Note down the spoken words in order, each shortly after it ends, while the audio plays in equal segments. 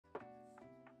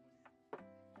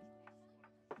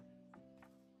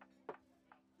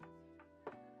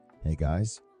Hey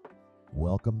guys,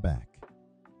 welcome back.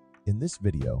 In this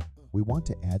video, we want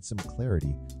to add some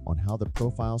clarity on how the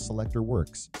profile selector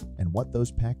works and what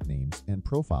those pack names and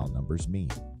profile numbers mean.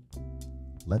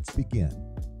 Let's begin.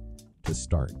 To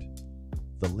start,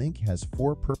 the link has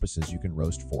 4 purposes you can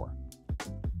roast for.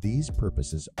 These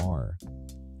purposes are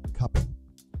cupping,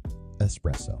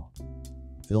 espresso,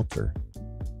 filter,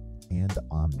 and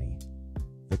omni.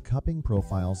 The cupping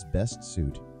profiles best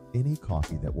suit any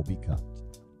coffee that will be cupped.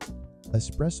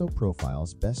 Espresso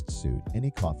profiles best suit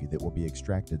any coffee that will be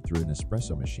extracted through an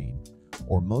espresso machine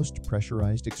or most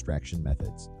pressurized extraction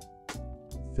methods.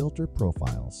 Filter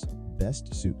profiles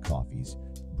best suit coffees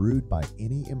brewed by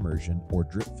any immersion or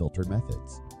drip filter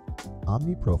methods.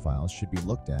 Omni profiles should be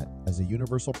looked at as a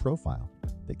universal profile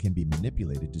that can be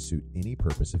manipulated to suit any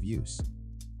purpose of use.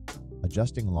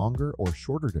 Adjusting longer or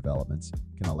shorter developments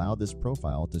can allow this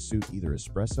profile to suit either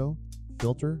espresso,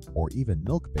 filter, or even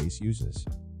milk-based uses.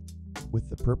 With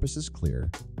the purposes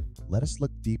clear, let us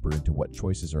look deeper into what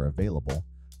choices are available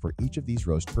for each of these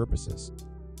roast purposes.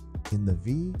 In the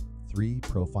V3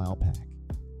 profile pack,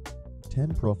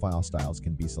 10 profile styles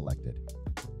can be selected.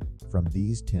 From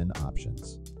these 10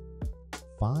 options,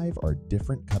 5 are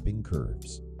different cupping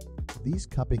curves. These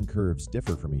cupping curves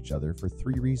differ from each other for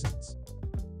 3 reasons.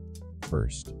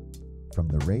 First, from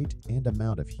the rate and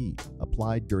amount of heat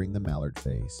applied during the Maillard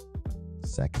phase.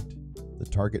 Second, the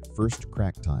target first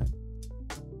crack time.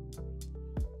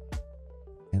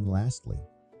 And lastly,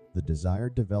 the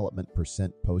desired development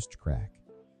percent post-crack.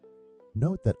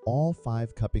 Note that all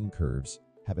 5 cupping curves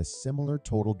have a similar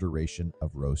total duration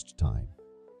of roast time.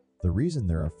 The reason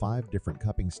there are 5 different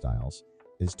cupping styles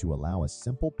is to allow a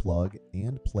simple plug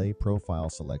and play profile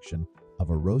selection of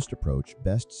a roast approach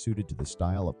best suited to the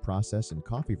style of process and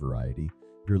coffee variety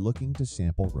you're looking to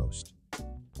sample roast.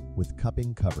 With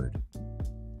cupping covered,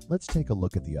 let's take a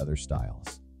look at the other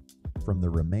styles. From the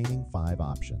remaining 5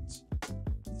 options,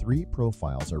 3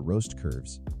 profiles are roast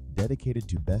curves dedicated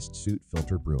to best suit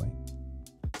filter brewing.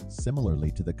 Similarly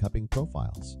to the cupping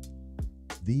profiles,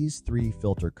 these 3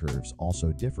 filter curves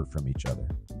also differ from each other.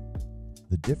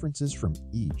 The differences from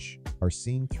each are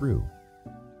seen through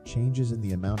changes in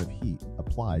the amount of heat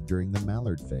applied during the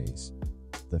Maillard phase,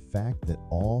 the fact that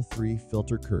all 3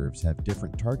 filter curves have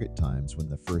different target times when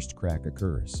the first crack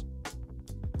occurs,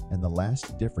 and the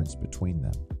last difference between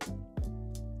them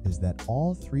is that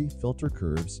all 3 filter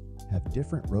curves have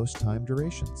different roast time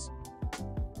durations.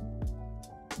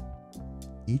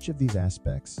 Each of these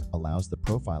aspects allows the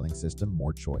profiling system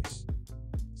more choice,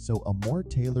 so a more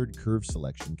tailored curve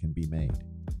selection can be made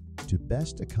to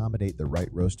best accommodate the right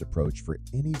roast approach for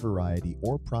any variety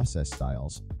or process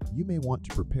styles you may want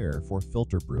to prepare for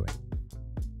filter brewing.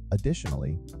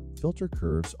 Additionally, filter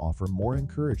curves offer more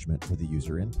encouragement for the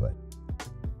user input.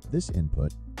 This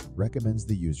input recommends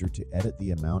the user to edit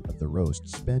the amount of the roast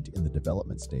spent in the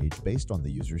development stage based on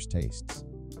the user's tastes.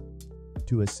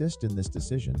 To assist in this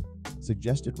decision,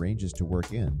 suggested ranges to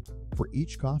work in for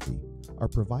each coffee are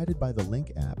provided by the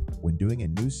Link app when doing a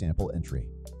new sample entry.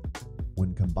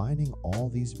 When combining all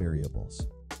these variables,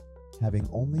 having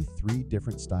only 3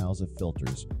 different styles of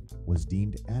filters was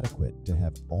deemed adequate to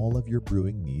have all of your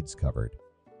brewing needs covered.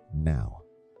 Now,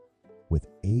 with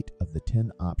 8 of the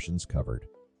 10 options covered,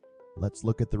 let's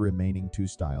look at the remaining 2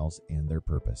 styles and their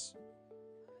purpose.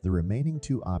 The remaining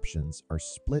 2 options are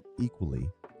split equally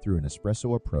through an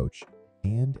espresso approach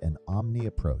and an omni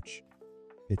approach.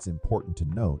 It's important to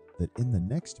note that in the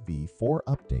next V4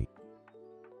 update,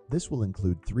 this will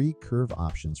include 3 curve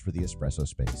options for the espresso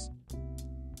space.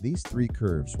 These 3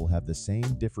 curves will have the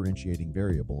same differentiating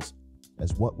variables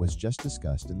as what was just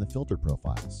discussed in the filter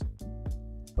profiles.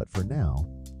 But for now,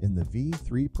 in the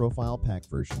V3 profile pack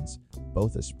versions,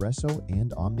 both espresso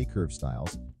and omni curve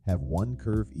styles have 1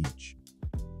 curve each.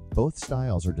 Both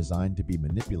styles are designed to be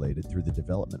manipulated through the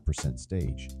development percent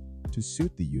stage to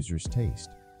suit the user's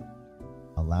taste,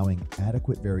 allowing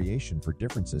adequate variation for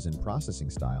differences in processing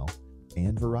style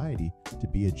and variety to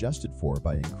be adjusted for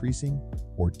by increasing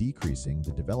or decreasing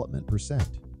the development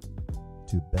percent.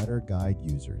 To better guide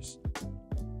users,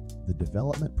 the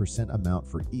development percent amount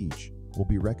for each will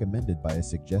be recommended by a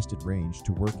suggested range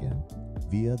to work in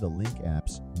via the Link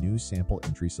app's new sample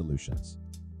entry solutions.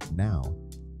 Now,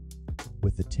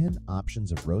 with the 10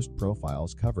 options of roast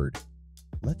profiles covered,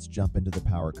 let's jump into the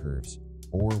power curves,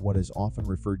 or what is often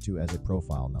referred to as a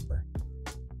profile number.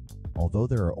 Although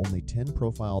there are only 10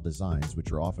 profile designs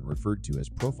which are often referred to as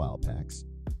profile packs,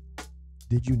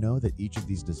 did you know that each of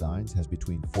these designs has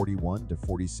between 41 to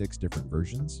 46 different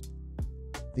versions?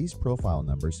 These profile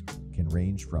numbers can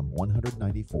range from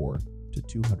 194 to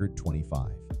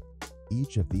 225.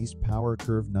 Each of these power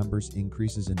curve numbers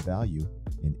increases in value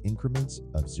in increments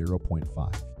of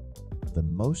 0.5. The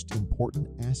most important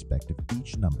aspect of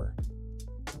each number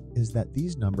is that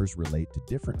these numbers relate to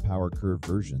different power curve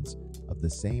versions of the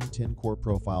same 10-core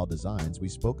profile designs we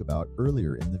spoke about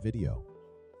earlier in the video.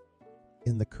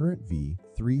 In the current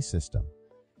V3 system,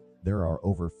 there are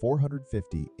over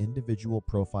 450 individual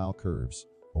profile curves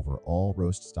over all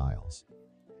roast styles.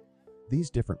 These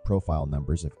different profile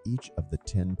numbers of each of the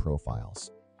 10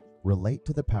 profiles relate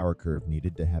to the power curve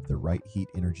needed to have the right heat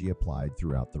energy applied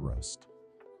throughout the roast.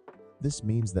 This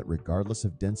means that regardless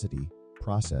of density,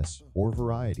 process, or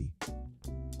variety,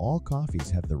 all coffees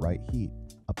have the right heat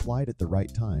applied at the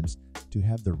right times to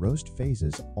have the roast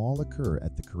phases all occur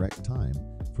at the correct time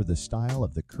for the style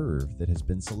of the curve that has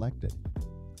been selected.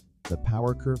 The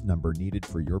power curve number needed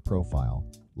for your profile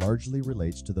largely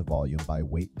relates to the volume by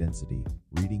weight density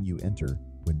reading you enter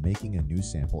when making a new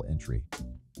sample entry.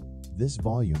 This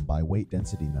volume by weight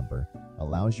density number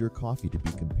allows your coffee to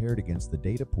be compared against the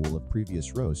data pool of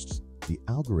previous roasts the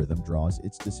algorithm draws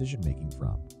its decision-making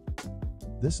from.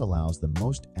 This allows the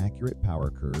most accurate power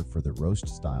curve for the roast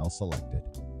style selected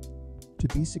to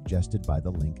be suggested by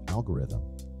the link algorithm.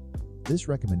 This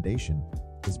recommendation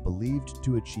is believed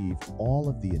to achieve all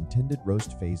of the intended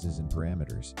roast phases and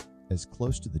parameters as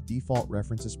close to the default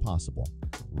reference as possible,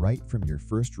 right from your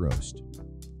first roast.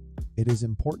 It is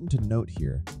important to note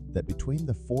here that between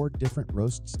the 4 different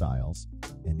roast styles,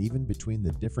 and even between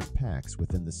the different packs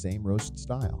within the same roast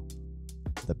style,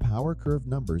 the power curve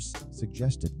numbers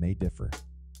suggested may differ,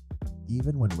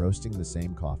 even when roasting the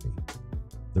same coffee.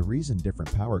 The reason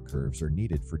different power curves are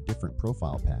needed for different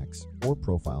profile packs or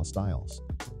profile styles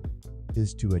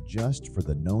is to adjust for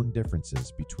the known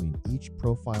differences between each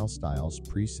profile style's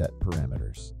preset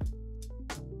parameters,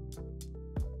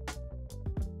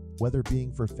 whether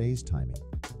being for phase timing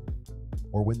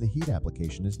or when the heat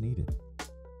application is needed.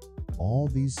 All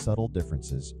these subtle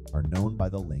differences are known by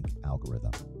the link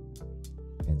algorithm,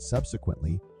 and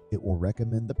subsequently it will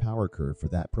recommend the power curve for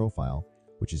that profile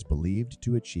which is believed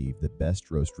to achieve the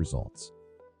best roast results.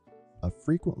 A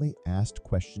frequently asked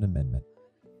question amendment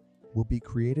will be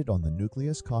created on the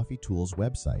Nucleus Coffee Tools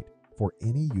website for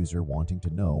any user wanting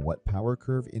to know what power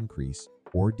curve increase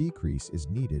or decrease is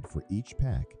needed for each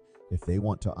pack if they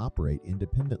want to operate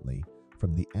independently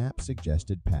from the app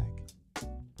suggested pack.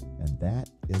 And that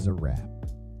is a wrap.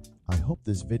 I hope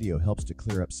this video helps to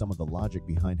clear up some of the logic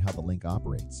behind how the link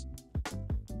operates.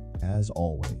 As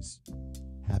always,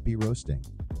 happy roasting!